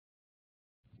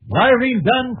Irene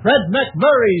Dunn, Fred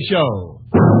McMurray Show.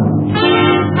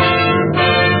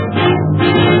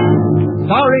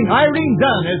 Starring Irene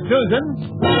Dunn as Susan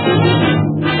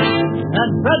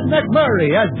and Fred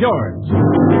McMurray as George.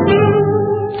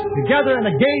 Together in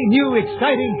a gay, new,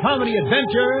 exciting comedy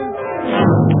adventure,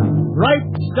 Bright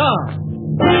Star.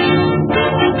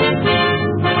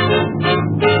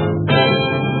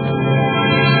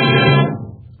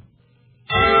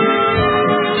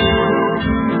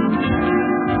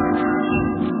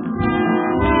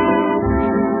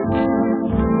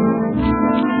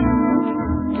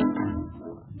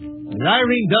 The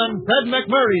Irene Dunn, Fred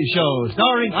McMurray Show,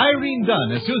 starring Irene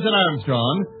Dunn as Susan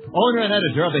Armstrong, owner and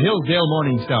editor of the Hillsdale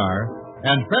Morning Star,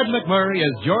 and Fred McMurray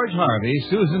as George Harvey,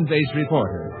 Susan's ace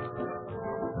reporter.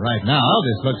 Right now,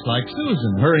 this looks like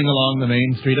Susan hurrying along the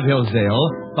main street of Hillsdale,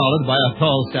 followed by a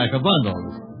tall stack of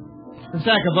bundles. The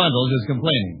stack of bundles is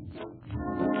complaining.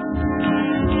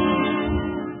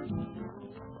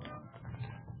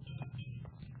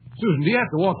 Susan, do you have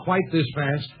to walk quite this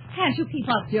fast? Can't you keep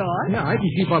up, George? Yeah, I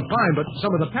can keep up fine, but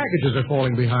some of the packages are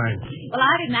falling behind. Well,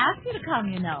 I didn't ask you to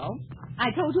come, you know. I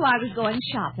told you I was going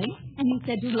shopping, and you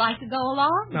said you'd like to go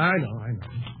along. I know.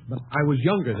 But I was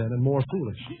younger then and more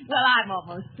foolish. Well, I'm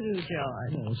almost through,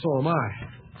 George. Oh, so am I.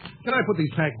 Can I put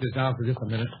these packages down for just a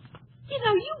minute? You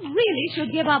know, you really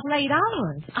should give up late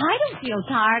hours. I don't feel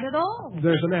tired at all.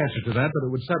 There's an answer to that, but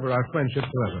it would sever our friendship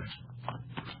forever.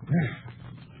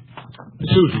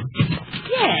 Susan.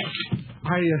 Yes.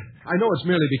 I know it's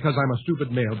merely because I'm a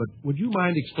stupid male, but would you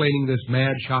mind explaining this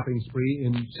mad shopping spree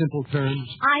in simple terms?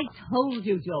 I told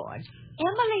you, George.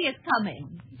 Emily is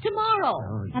coming tomorrow,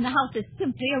 and the house is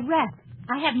simply a wreck.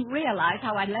 I hadn't realized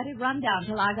how I'd let it run down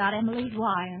till I got Emily's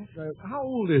wire. How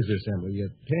old is this Emily?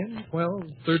 10, 12,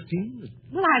 13?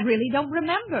 Well, I really don't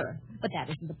remember. But that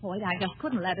isn't the point. I just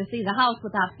couldn't let her see the house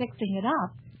without fixing it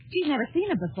up. She's never seen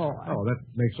it before. Oh, that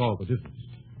makes all the difference.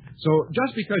 So,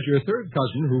 just because your third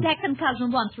cousin who... Second cousin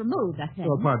once removed, I think.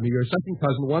 Oh, pardon me. Your second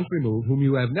cousin once removed, whom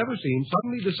you have never seen,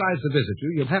 suddenly decides to visit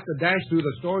you. You'll have to dash through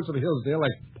the stores of Hillsdale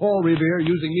like Paul Revere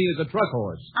using me as a truck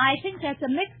horse. I think that's a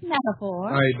mixed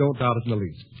metaphor. I don't doubt it in the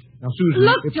least. Now, Susan...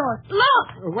 Look, George,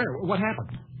 look! Where? What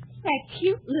happened? That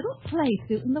cute little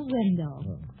playsuit in the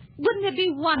window. Wouldn't it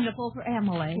be wonderful for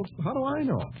Emily? Well, how do I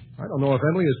know? I don't know if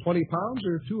Emily is 20 pounds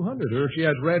or 200, or if she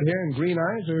has red hair and green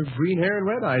eyes or green hair and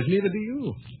red eyes. Neither do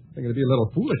you. I think it'd be a little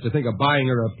foolish to think of buying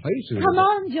her a playsuit. Come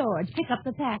on, George. Pick up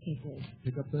the packages.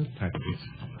 Pick up the packages.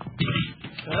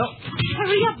 Well,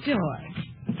 hurry up, George.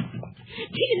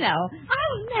 You know,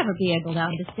 I'll never be able to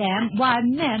understand why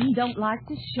men don't like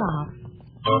to shop.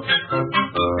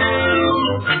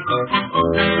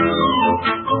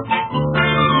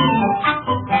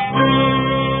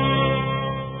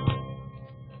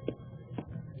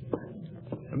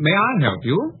 May I help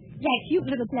you? That cute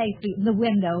little playsuit in the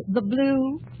window, the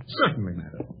blue. Certainly,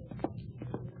 madam.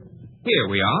 Here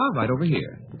we are, right over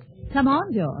here. Come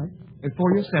on, George.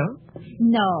 For yourself?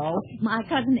 No, my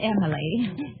cousin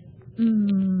Emily.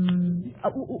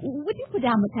 Would you put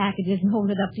down the packages and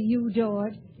hold it up to you,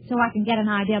 George, so I can get an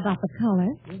idea about the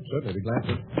color? Certainly, be glad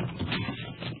to.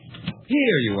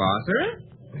 Here you are, sir.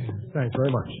 Thanks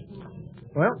very much.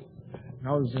 Well,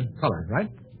 how's the color, right?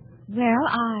 Well,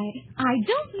 I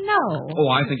don't know. Oh,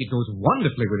 I think it goes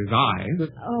wonderfully with his eyes.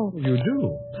 Oh. You do?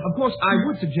 Of course, I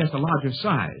would suggest a larger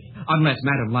size, unless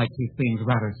Madam likes these things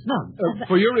rather snug.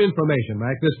 For your information,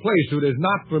 Mac, this playsuit is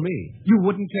not for me. You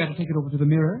wouldn't care to take it over to the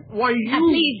mirror? Why, you...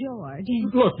 Please, George.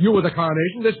 Look, you were the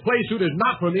carnation. This playsuit is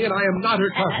not for me, and I am not her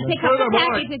customer. Pick up the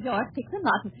packages, George. Pick them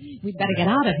up. We'd better get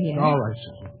out of here. All right,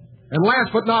 Susan. And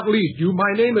last but not least,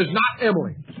 my name is not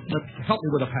Emily. Help me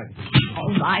with the package.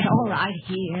 All right,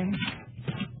 here.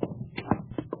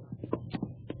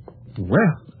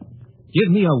 Well,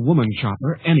 give me a woman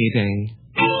shopper any day.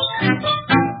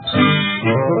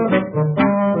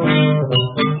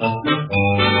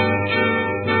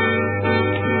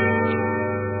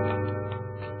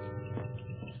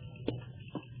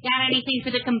 Got anything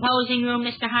for the composing room,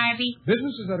 Mr. Harvey?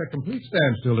 Business is at a complete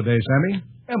standstill today, Sammy.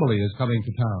 Emily is coming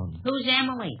to town. Who's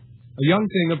Emily? A young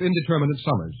thing of indeterminate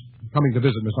summers. Coming to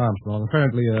visit Miss Armstrong,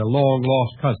 apparently a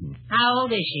long-lost cousin. How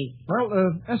old is she? Well,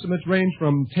 estimates range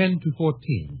from 10 to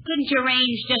 14. Couldn't you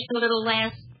range just a little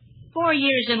less? 4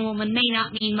 years in woman may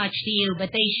not mean much to you,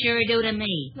 but they sure do to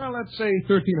me. Well, let's say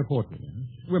 13 or 14.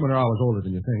 Women are always older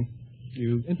than you think.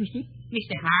 You interested?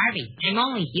 Mr. Harvey, I'm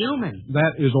only human.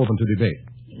 That is open to debate.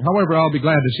 However, I'll be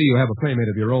glad to see you have a playmate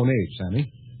of your own age, Sammy.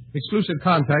 Exclusive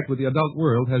contact with the adult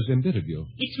world has embittered you.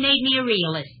 It's made me a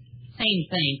realist. Same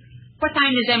thing. What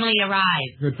time does Emily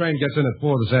arrive? Her train gets in at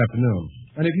 4 this afternoon.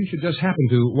 And if you should just happen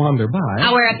to wander by...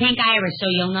 I'll wear a pink iris so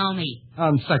you'll know me.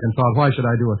 On second thought, why should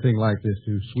I do a thing like this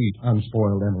to sweet,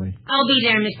 unspoiled Emily? I'll be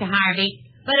there, Mr. Harvey.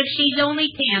 But if she's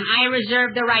only 10, I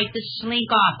reserve the right to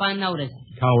slink off unnoticed.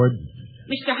 Coward.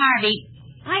 Mr. Harvey,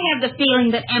 I have the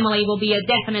feeling that Emily will be a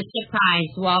definite surprise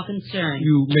to all concerned.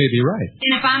 You may be right.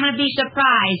 And if I'm going to be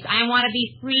surprised, I want to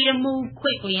be free to move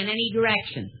quickly in any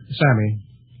direction. Sammy,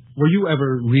 were you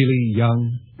ever really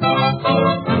young?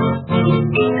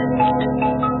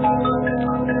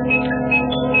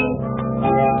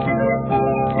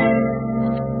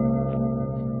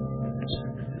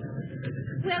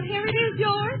 Well, here it is,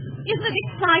 George. Isn't it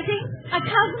exciting? A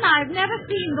cousin I've never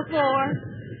seen before.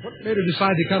 What made her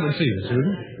decide to come and see you,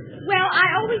 Susan? Well, I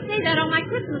always say that on my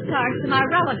Christmas cards to my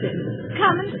relatives.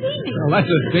 Come and see me. Well, that's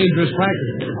a dangerous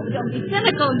practice. Oh, don't be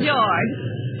cynical, George.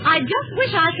 I just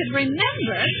wish I could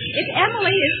remember if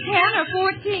Emily is 10 or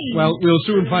 14. Well, we'll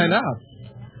soon find out.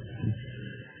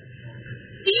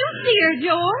 Do you see her,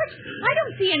 George? I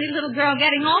don't see any little girl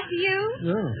getting off to you.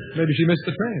 No, maybe she missed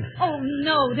the train. Oh,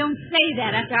 no, don't say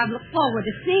that after I've looked forward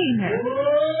to seeing her.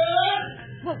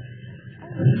 Well,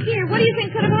 dear, what do you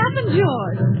think could have happened,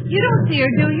 George? You don't see her,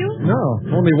 do you? No,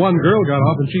 only one girl got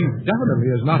off, and she definitely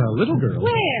is not a little girl.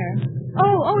 Where?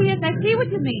 Oh, yes, I see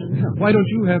what you mean. Why don't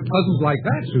you have cousins like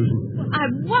that, Susan? I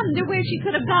wonder where she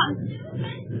could have gotten...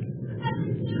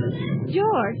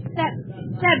 George,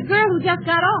 that girl who just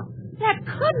got off, that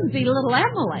couldn't be little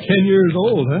Emily. 10 years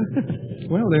old, huh?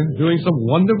 Well, they're doing some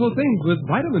wonderful things with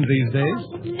vitamins these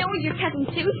days. No, your cousin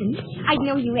Susan. I'd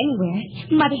know you anywhere.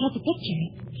 Mother has a picture.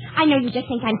 I know you just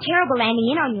think I'm terrible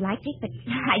landing in on you like this, but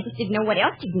I just didn't know what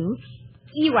else to do.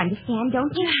 You understand,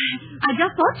 don't you? I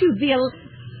just thought you'd be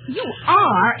You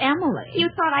are Emily. You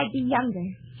thought I'd be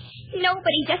younger.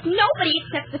 Nobody, just nobody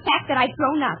accepts the fact that I've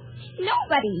grown up.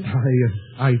 Nobody.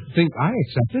 I think I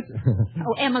accept it.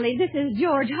 Oh, Emily, this is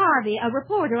George Harvey, a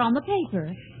reporter on the paper.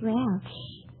 Well,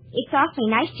 it's awfully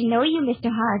nice to know you,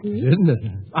 Mr. Harvey. Isn't it?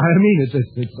 I mean,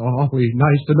 it's awfully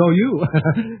nice to know you.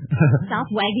 Stop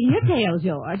wagging your tail,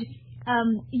 George.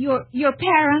 Your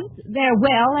parents, they're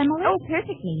well, Emily? Oh,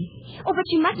 perfectly. Oh, but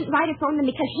you mustn't write or phone them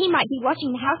because he might be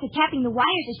watching the house or tapping the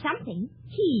wires or something.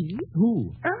 He?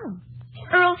 Who?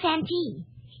 Earl Santee.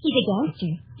 He's a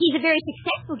gangster. He's a very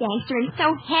successful gangster and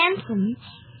so handsome.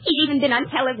 He's even been on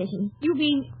television. You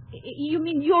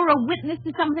mean you're a witness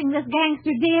to something this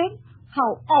gangster did?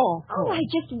 How awful. Oh, I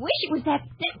just wish it was that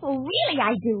simple. Really,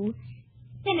 I do.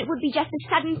 Then it would be just a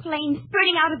sudden flame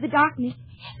spurting out of the darkness.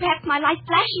 Perhaps my life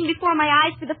flashing before my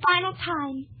eyes for the final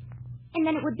time. And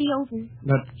then it would be over.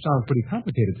 That sounds pretty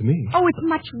complicated to me. Oh, it's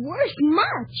much worse.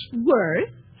 Much. Worse?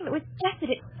 Well, it was just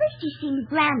that at first he seemed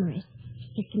glamorous.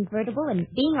 His convertible and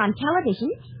being on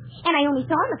television. And I only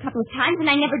saw him a couple of times,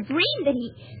 and I never dreamed that he...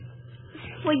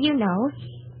 Well, you know,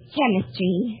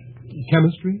 chemistry.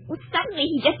 Chemistry? Well, suddenly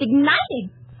he just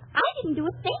ignited. I didn't do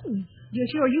a thing. You're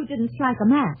sure you didn't strike a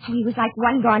match? He was like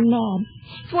one gone mad.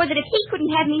 Swore that if he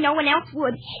couldn't have me, no one else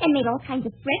would. And made all kinds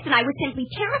of threats, and I was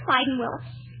simply terrified. And, well,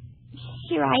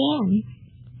 here I am.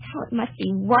 Oh, it must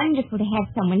be wonderful to have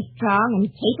someone strong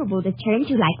and capable to turn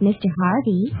to like Mr.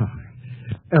 Harvey.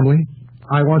 Emily,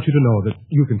 I want you to know that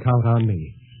you can count on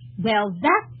me. Well,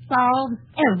 that solves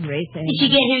everything. Did you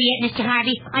get here yet, Mr.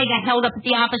 Harvey? I got held up at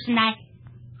the office and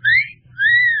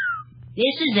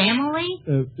This is Emily?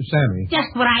 Sammy.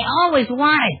 Just what I always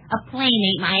wanted. A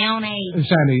playmate my own age.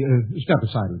 Sammy, step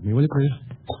aside with me, will you, please?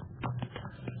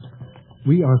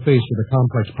 We are faced with a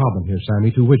complex problem here, Sammy,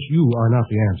 to which you are not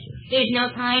the answer. There's no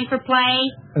time for play?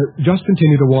 Just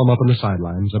continue to warm up on the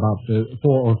sidelines about 4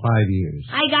 or 5 years.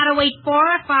 I gotta wait 4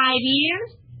 or 5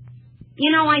 years?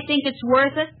 You know, I think it's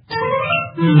worth it.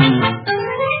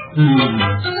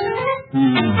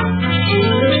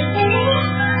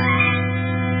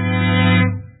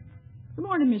 Good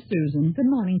morning, Miss Susan. Good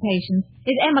morning, Patience.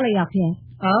 Is Emily up yet?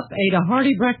 Up, ate a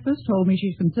hearty breakfast, told me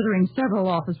she's considering several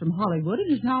offers from Hollywood,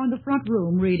 and is now in the front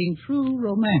room reading True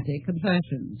Romantic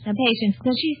Confessions. Now, Patience,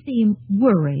 does she seem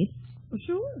worried? Well,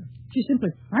 sure. She's simply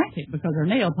frantic because her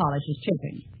nail polish is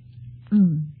chipping.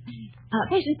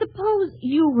 Patience, suppose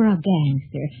you were a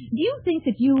gangster. Do you think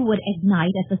that you would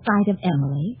ignite at the sight of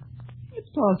Emily? It's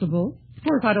possible. Of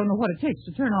course, I don't know what it takes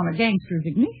to turn on a gangster's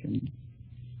ignition.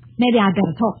 Maybe I'd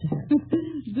better talk to her.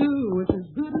 Do. It's as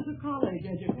good as a college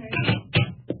education.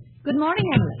 Good morning,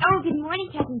 Emily. Oh, good morning,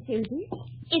 Cousin Susan.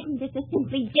 Isn't this a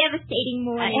simply devastating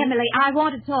morning? Emily, I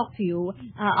want to talk to you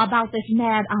about this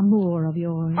mad amour of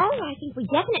yours. Oh, I think we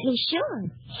definitely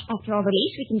should. After all, the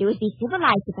least we can do is be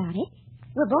civilized about it.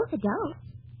 We're both adults.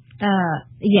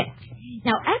 Yes.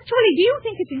 Now, actually, do you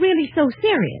think it's really so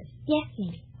serious? Yes,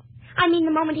 miss. I mean,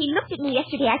 the moment he looked at me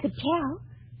yesterday, I could tell.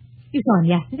 You saw him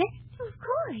yesterday? Of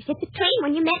course. At the train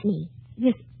when you met me.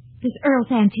 This Earl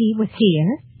Santee was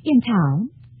here, in town,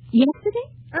 yesterday?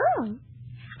 Oh.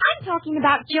 I'm talking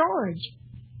about George.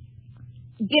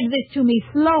 Give this to me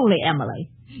slowly,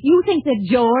 Emily. You think that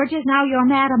George is now your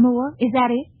mad amour? Is that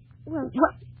it? Well,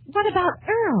 What about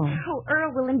Earl? oh,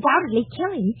 Earl will undoubtedly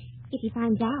kill him if he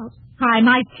finds out. I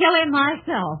might kill him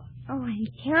myself. Oh, I'm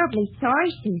terribly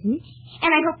sorry, Susan.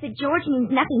 And I hope that George means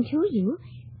nothing to you.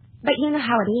 But you know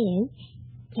how it is.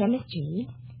 Chemistry.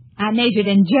 I majored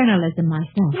in journalism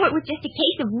myself. So it was just a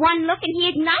case of one look and he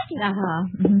ignited.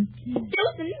 Mm-hmm.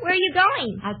 Susan, where are you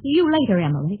going? I'll see you later,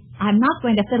 Emily. I'm not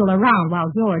going to fiddle around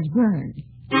while George burns.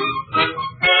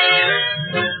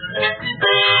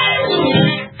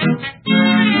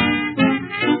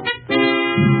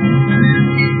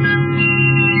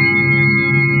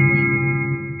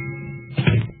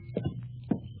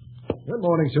 Good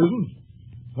morning, Susan.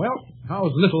 Well,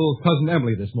 how's little Cousin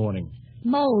Emily this morning?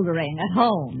 Moldering at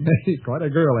home. Quite a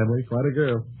girl, Emily, quite a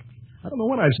girl. I don't know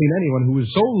when I've seen anyone who was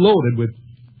so loaded with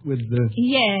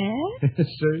Yes?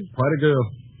 sir, quite a girl.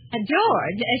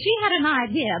 George, she had an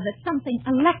idea that something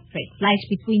electric flashed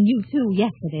between you two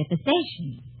yesterday at the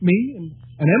station. Me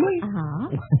and Emily?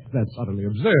 Uh-huh. That's utterly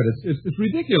absurd. It's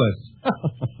ridiculous.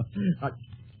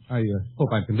 I hope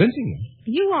I'm convincing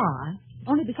you. You are,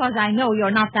 only because I know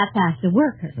you're not that fast a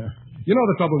worker. You know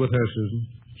the trouble with her, Susan?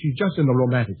 She's just in the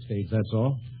romantic stage, that's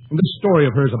all. And this story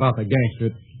of hers about the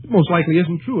gangster, it most likely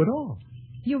isn't true at all.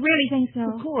 You really think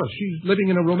so? Of course. She's living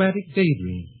in a romantic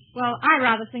daydream. Well, I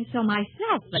rather think so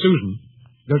myself, but Susan,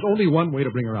 there's only one way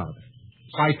to bring her out of it.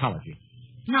 Psychology.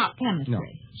 not chemistry. No,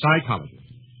 psychology.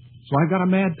 So I've got a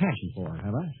mad passion for her,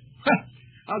 have I?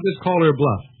 I'll just call her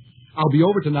bluff. I'll be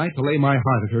over tonight to lay my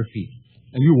heart at her feet.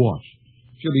 And you watch.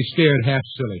 She'll be scared half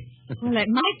silly. Well, it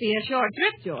might be a short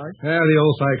trip, George. The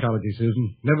old psychology,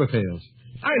 Susan. Never fails.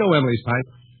 I know Emily's type.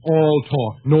 All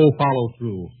talk, no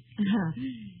follow-through.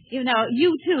 You know,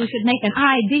 you two should make an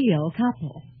ideal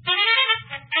couple.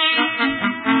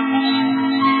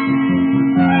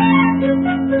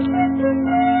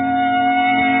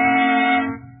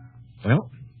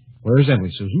 Well, where's Emily,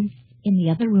 Susan? In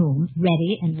the other room,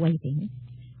 ready and waiting.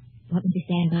 Want me to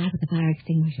stand by with the fire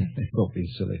extinguisher? Don't be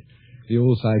silly. The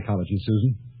old psychology,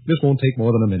 Susan. This won't take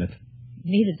more than a minute.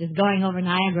 Neither just going over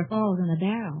Niagara Falls in a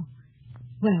barrel.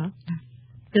 Well,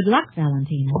 good luck,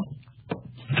 Valentina.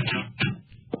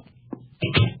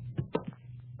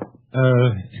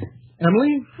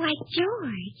 Emily? Why,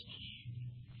 George.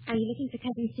 Are you looking for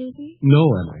Cousin Susan? No,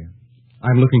 Emily.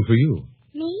 I'm looking for you.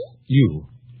 Me? You.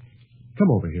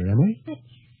 Come over here, Emily.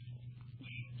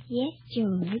 Yes,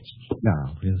 George.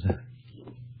 Now,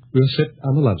 we'll sit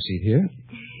on the love seat here.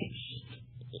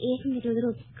 Isn't it a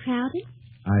little crowded?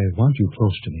 I want you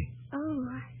close to me. Oh.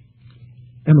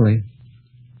 Emily,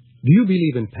 do you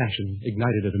believe in passion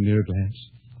ignited at a mere glance?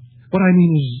 What I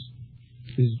mean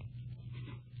is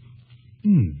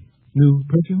new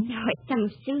perfume? No, it's some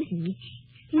of Susan's.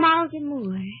 Miles and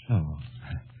more. Oh,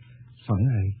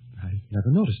 funny. I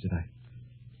never noticed it.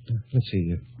 Let's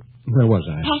see. Where was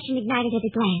I? Passion ignited at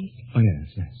a glance. Oh,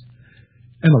 yes.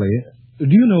 Emily, do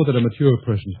you know that a mature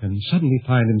person can suddenly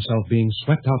find himself being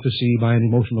swept out to sea by an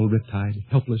emotional riptide,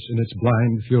 helpless in its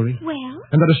blind fury? Well?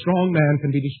 And that a strong man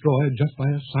can be destroyed just by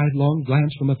a sidelong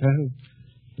glance from a pair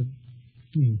of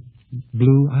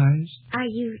blue eyes? Are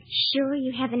you sure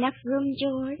you have enough room,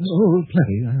 George? Oh,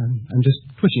 plenty. I'm just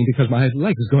twitching because my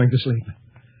leg is going to sleep.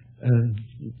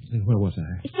 Where was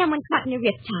I? Someone caught in a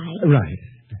riptide. Right.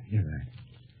 You're right.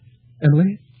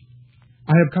 Emily,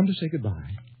 I have come to say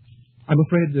goodbye. I'm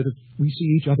afraid that if we see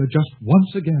each other just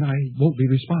once again, I won't be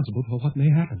responsible for what may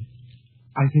happen.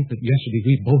 I think that yesterday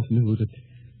we both knew that,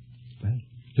 well,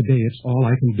 today it's all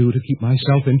I can do to keep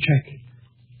myself in check.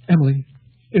 Emily,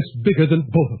 it's bigger than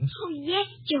both of us. Oh, yes,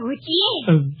 George,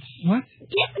 yes. What?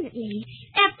 Definitely.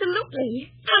 Absolutely.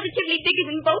 Positively bigger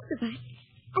than both of us.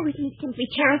 Oh, isn't it simply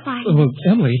terrifying? Well,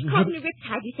 Emily... Caught in a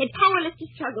riptide, you said, powerless to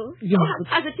struggle. Yeah, oh,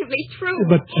 how positively true.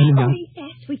 But, Emily... Holding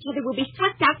fast to each other, we'll be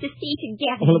swept out to sea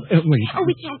together. Oh, Emily... Oh,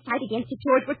 we can't fight against it,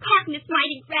 George. We're caught in this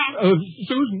mighty grasp.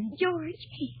 Susan... George,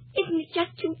 isn't it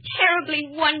just too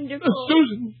terribly wonderful?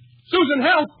 Susan! Susan,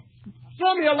 help!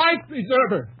 Throw me a life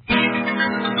preserver!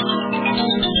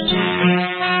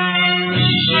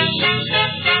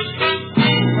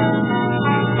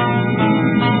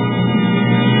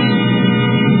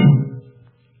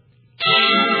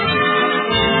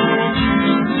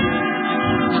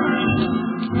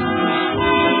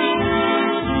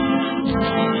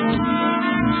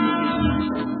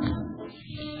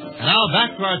 Now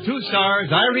back to our two stars,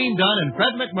 Irene Dunn and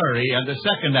Fred McMurray, and the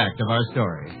second act of our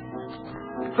story.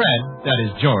 Fred, that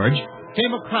is George,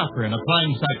 came a cropper in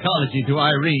applying psychology to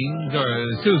Irene's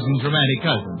or Susan's romantic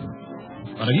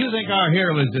cousin. But if you think our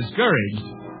hero is discouraged,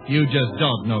 you just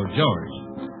don't know George.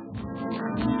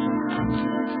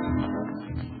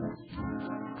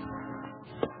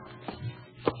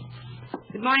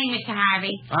 Good morning, Mr.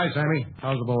 Harvey. Hi, Sammy.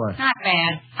 How's the boy? Not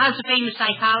bad. How's the famous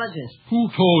psychologist? Who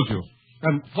told you?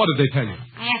 And what did they tell you?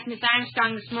 I asked Miss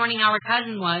Armstrong this morning how her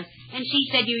cousin was, and she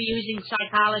said you were using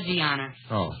psychology on her.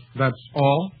 Oh, that's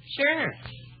all? Sure.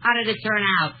 How did it turn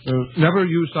out? Never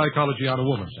use psychology on a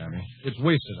woman, Sammy. It's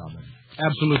wasted on them.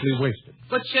 Absolutely wasted.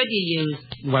 What should you use?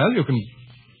 Well, you can...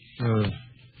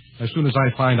 as soon as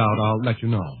I find out, I'll let you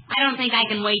know. I don't think I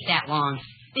can wait that long.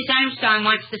 Miss Armstrong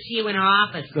wants to see you in her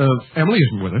office. Emily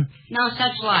isn't with her. No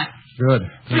such luck. Good.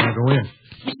 Then I'll go in.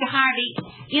 Mr. Harvey,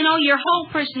 you know, your whole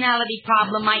personality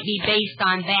problem might be based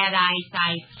on bad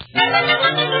eyesight.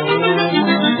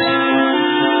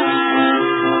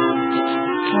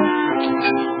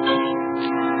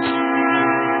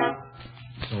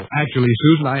 So, actually,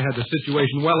 Susan, I had the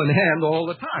situation well in hand all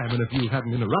the time, and if you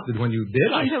hadn't interrupted when you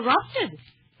did, Interrupted?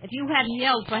 If you hadn't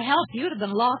yelled for help, you'd have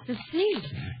been lost at sea.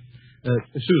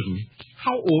 Susan,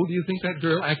 how old do you think that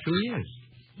girl actually is?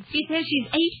 She says she's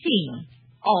 18.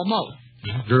 Almost.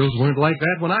 Girls weren't like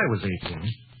that when I was 18.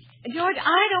 George,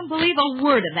 I don't believe a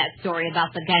word of that story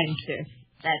about the gangster.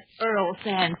 That Earl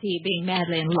Santee being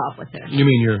madly in love with her. You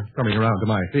mean you're coming around to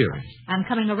my theory? I'm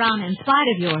coming around in spite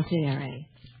of your theory.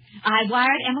 I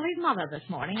wired Emily's mother this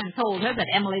morning and told her that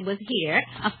Emily was here,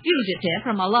 a fugitive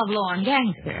from a lovelorn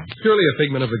gangster. Purely a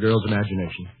figment of the girl's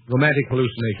imagination. Romantic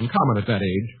hallucination, common at that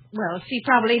age. Well, she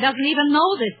probably doesn't even know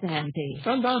this Santee.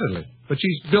 Undoubtedly. But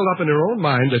she's built up in her own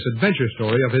mind this adventure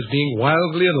story of his being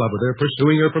wildly in love with her,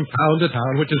 pursuing her from town to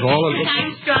town, which is all... Miss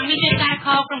Armstrong, we just got a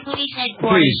call from police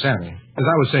headquarters. Please, Sammy. As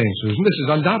I was saying, Susan, this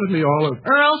is undoubtedly all...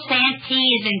 Earl Santee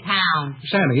is in town.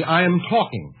 Sammy, I am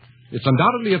talking. It's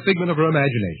undoubtedly a figment of her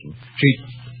imagination.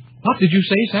 What did you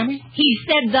say, Sammy? He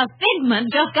said the figment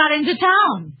just got into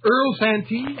town. Earl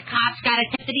Santee? The cops got a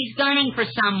tip that he's gunning for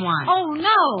someone. Oh,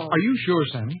 no. Are you sure,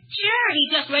 Sammy? Sure, he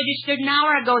just registered an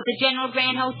hour ago at the General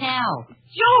Grand Hotel.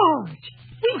 George,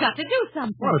 we've got to do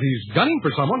something. Well, if he's gunning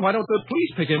for someone, why don't the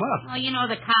police pick him up? Oh, you know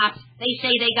the cops. They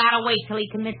say they gotta wait till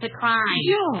he commits a crime.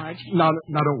 George. Now,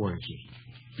 don't worry, Susan.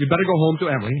 You'd better go home to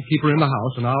Emily, keep her in the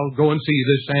house, and I'll go and see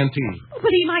this Santee. But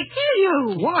he might kill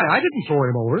you. Why? I didn't throw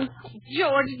him over.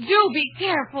 George, do be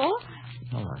careful.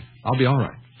 All right. I'll be all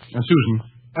right. And, Susan,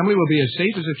 Emily will be as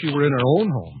safe as if she were in her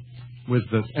own home. With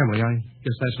Emily, I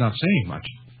guess that's not saying much.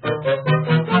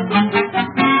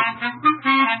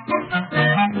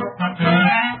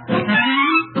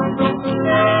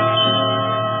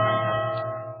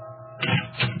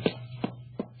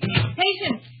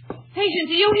 Patient,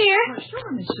 are you here? Well,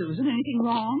 sure, Miss Susan. Anything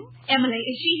wrong? Emily,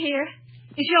 is she here?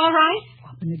 Is she all right?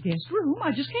 Up in the guest room.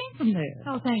 I just came from there.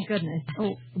 Oh, thank goodness.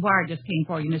 Oh, the wire just came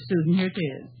for you, Miss Susan. Here it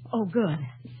is. Oh, good.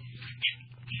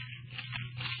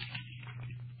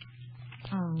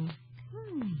 Oh.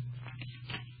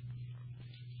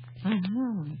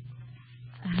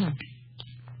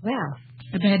 Well.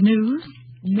 Bad news?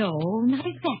 No, not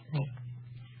exactly.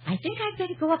 I think I'd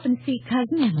better go up and see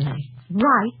Cousin Emily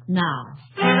right now.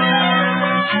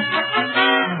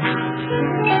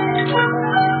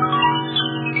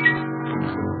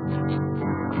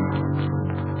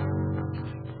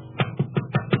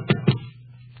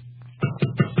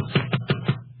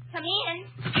 Come in.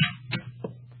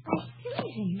 Oh,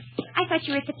 Susan, I thought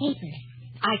you were at the paper.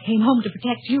 I came home to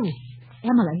protect you.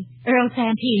 Emily, Earl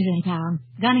Santee's in town,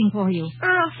 gunning for you.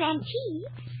 Earl Santee?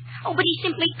 Oh, but he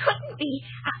simply couldn't be.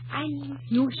 I mean...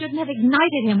 You shouldn't have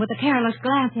ignited him with a careless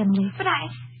glance, Emily. But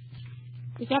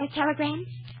Is that a telegram?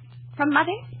 From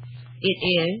Mother? It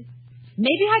is.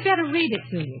 Maybe I'd better read it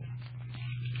to you.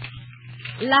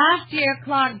 Last year,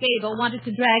 Clark Gable wanted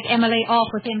to drag Emily off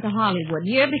with him to Hollywood.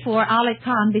 Year before, Ali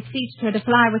Khan beseeched her to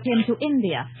fly with him to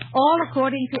India, all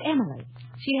according to Emily.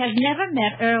 She has never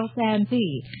met Earl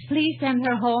Santee. Please send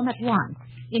her home at once.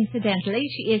 Incidentally,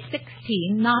 she is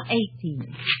 16, not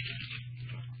 18.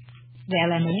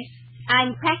 Well, Emily?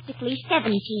 I'm practically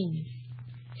 17.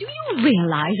 Do you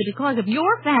realize that because of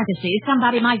your fantasies,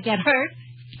 somebody might get hurt?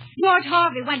 George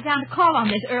Harvey went down to call on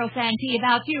this Earl Santee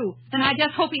about you, and I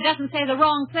just hope he doesn't say the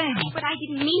wrong thing. Oh, but I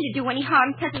didn't mean to do any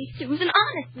harm, Cousin Susan,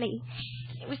 honestly.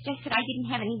 It was just that I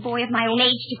didn't have any boy of my own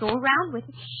age to go around with,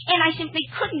 and I simply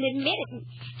couldn't admit it.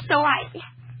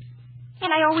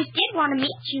 And I always did want to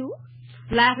meet you.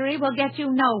 Flattery will get you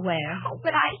nowhere. Oh,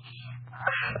 but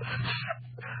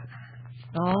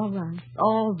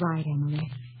All right,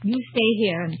 Emily. You stay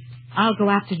here, and I'll go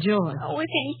after George. Oh, if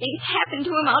anything's happened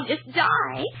to him, I'll just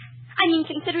die. I mean,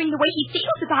 considering the way he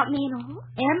feels about me and all.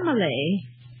 Emily.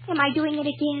 Am I doing it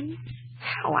again?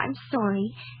 Oh, I'm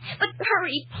sorry. But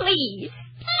hurry, please.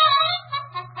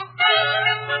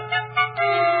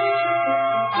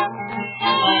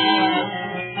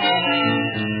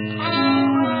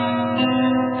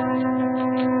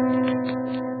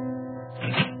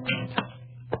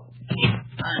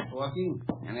 Hi, Porky.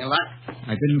 Any luck?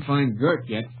 I didn't find Gert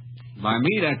yet. By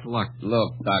me, that's luck.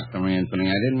 Look, Dr. Anthony,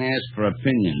 I didn't ask for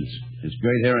opinions. Is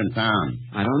Gert here in town?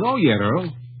 I don't know yet, Earl.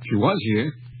 She was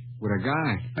here. With a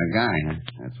guy. A guy, huh?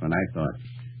 That's what I thought.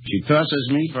 She tosses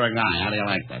me for a guy. How do you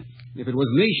like that? If it was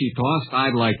me she tossed,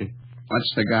 I'd like it.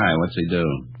 What's the guy? What's he do?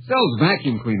 Sells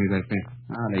vacuum cleaners, I think.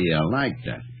 How do you like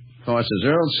that? Tosses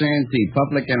Earl Santee,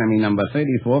 public enemy number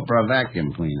 34, for a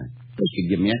vacuum cleaner. This could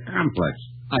give me a complex.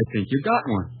 I think you got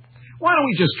one. Why don't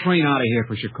we just train out of here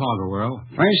for Chicago, Earl?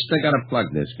 First, I gotta plug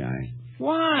this guy.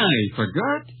 Why? For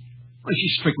Gert? Well,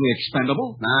 she's strictly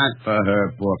expendable. Not for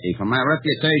her, Porky. For my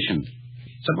reputation.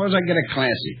 Suppose I get a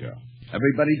classy girl.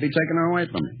 Everybody'd be taking her away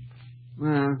from me.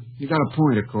 Well, you got a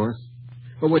point, of course.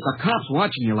 But with the cops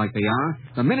watching you like they are,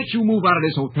 the minute you move out of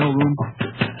this hotel room...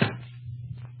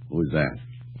 Who's that?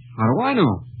 How do I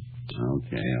know?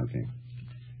 Okay.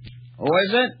 Who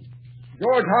is it?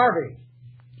 George Harvey.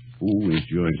 Who is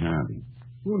George Harvey?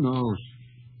 Who knows?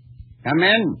 Come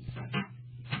in.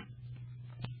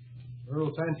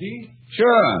 Earl Santee?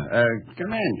 Sure.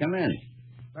 Come in.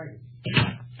 Thank you.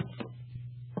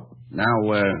 Now,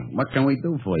 what can we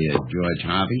do for you, George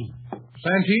Harvey?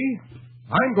 Santee,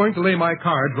 I'm going to lay my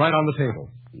cards right on the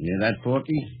table. You hear that,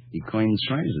 Porky? He coins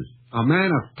phrases. A man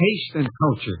of taste and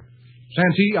culture.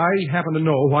 Santee, I happen to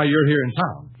know why you're here in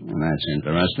town. Well, that's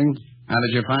interesting. How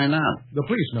did you find out? The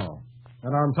police know.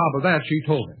 And on top of that, she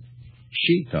told me.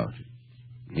 She told you.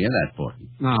 You hear that, Porky?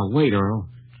 Now, wait, Earl.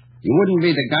 You wouldn't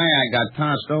be the guy I got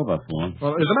tossed over for.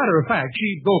 Well, as a matter of fact,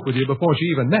 she broke with you before she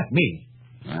even met me.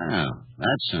 Wow,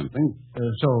 that's something.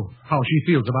 So how she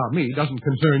feels about me doesn't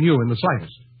concern you in the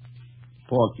slightest.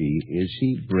 Porky, is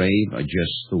he brave or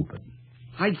just stupid?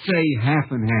 I'd say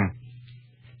half and half.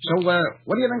 So,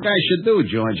 what do you think I should do,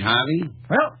 George Harvey?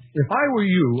 Well, if I were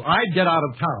you, I'd get out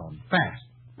of town fast.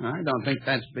 I don't think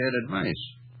that's bad advice.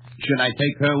 Should I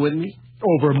take her with me?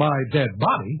 Over my dead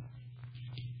body.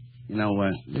 You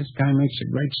know, this guy makes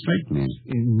a great straight man.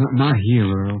 Not here,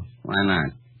 Earl. Why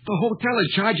not? The hotel has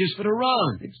charges for the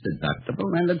run. It's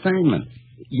deductible entertainment.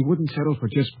 You wouldn't settle for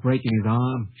just breaking his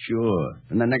arm? Sure.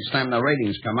 And the next time the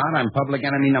ratings come out, I'm public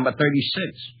enemy number 36.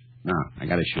 No, I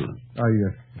gotta shoot him.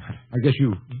 I guess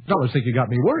you fellas think you got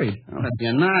me worried. Well, if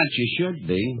you're not, you should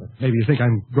be. Maybe you think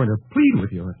I'm going to plead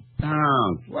with you.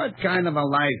 Don't. What kind of a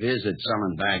life is it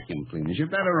selling vacuum cleaners? You're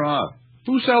better off.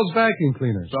 Who sells vacuum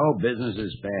cleaners? So business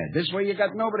is bad. This way you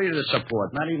got nobody to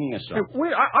support, not even yourself.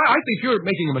 Wait, I think you're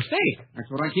making a mistake.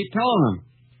 That's what I keep telling them.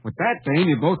 With that dame,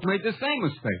 you both made the same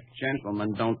mistake.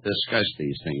 Gentlemen, don't discuss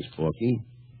these things, Porky.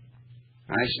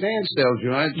 I stand still,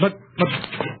 George. But...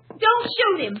 Don't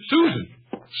shoot him. Susan!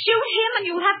 Shoot him and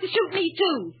you'll have to shoot me,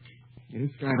 too.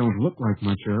 This guy don't look like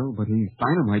much, Earl, but he's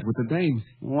dynamite with the dame.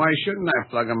 Why shouldn't I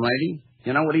plug him, lady?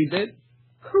 You know what he did?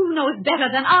 Who knows better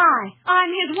than I? I'm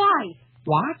his wife.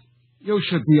 What? You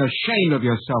should be ashamed of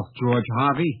yourself, George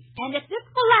Harvey. And if this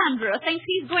philanderer thinks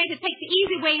he's going to take the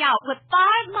easy way out with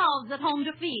 5 mouths at home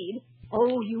to feed,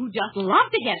 oh, you'd just love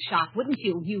to get shot, wouldn't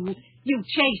you? You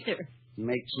chaser.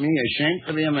 Makes me ashamed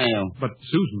to be a male. But,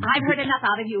 Susan... I've heard enough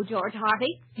out of you, George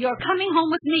Harvey. You're coming home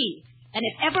with me. And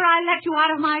if ever I let you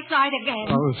out of my sight again...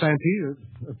 Oh,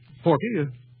 Santee, Porky, is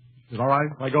it all right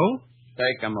if I go?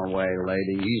 Take him away,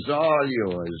 lady. He's all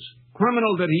yours.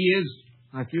 Criminal that he is,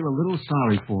 I feel a little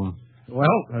sorry for him.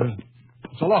 Well,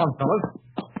 so long, fellas.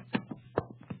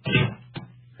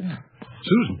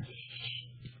 Susan.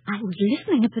 I was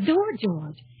listening at the door,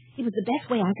 George. It was the best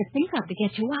way I could think of to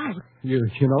get you out. You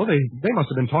know, they must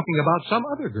have been talking about some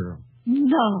other girl.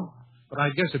 No. But I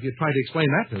guess if you tried to explain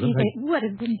that to them... It would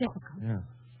have been difficult. Yeah.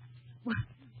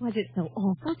 Was it so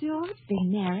awful, George,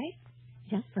 being married?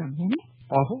 Just for a minute?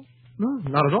 Awful? No,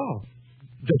 not at all.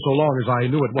 Just so long as I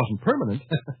knew it wasn't permanent.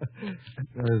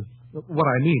 What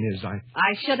I mean is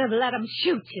I should have let him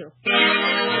shoot you.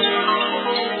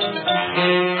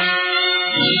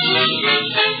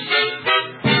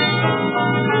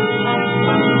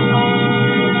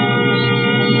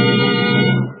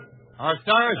 Our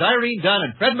stars, Irene Dunn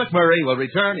and Fred McMurray, will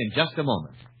return in just a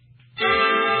moment.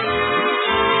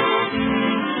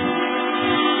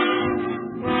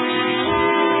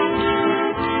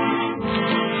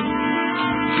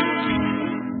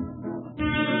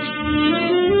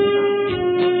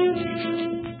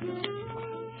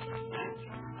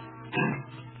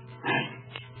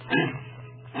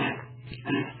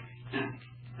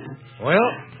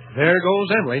 goes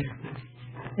Emily.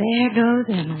 There goes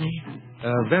Emily.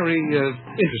 A very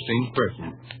interesting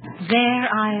person. There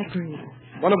I agree.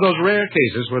 One of those rare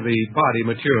cases where the body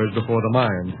matures before the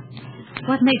mind.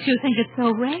 What makes you think it's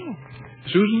so rare?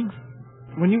 Susan,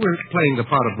 when you were playing the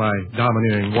part of my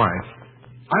domineering wife,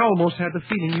 I almost had the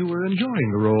feeling you were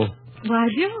enjoying the role. Why,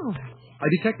 George? I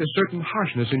detect a certain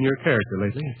harshness in your character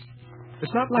lately.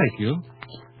 It's not like you.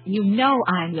 You know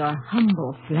I'm your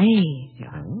humble slave,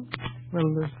 George.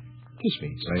 Well, kiss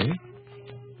me, slave.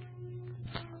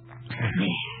 There.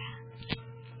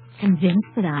 Convinced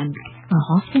that I'm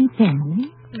soft and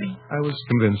feminine? I was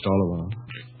convinced all along.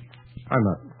 I'm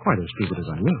not quite as stupid as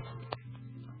I look.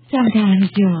 Sometimes,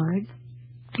 George,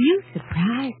 you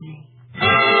surprise me.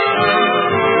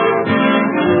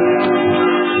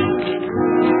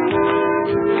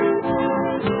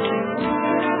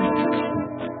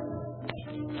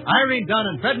 Irene Dunn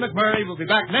and Fred McMurray will be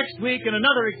back next week in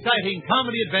another exciting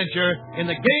comedy adventure in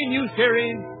the gay new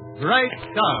series, Bright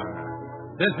Star.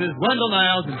 This is Wendell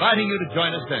Niles inviting you to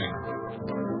join us then.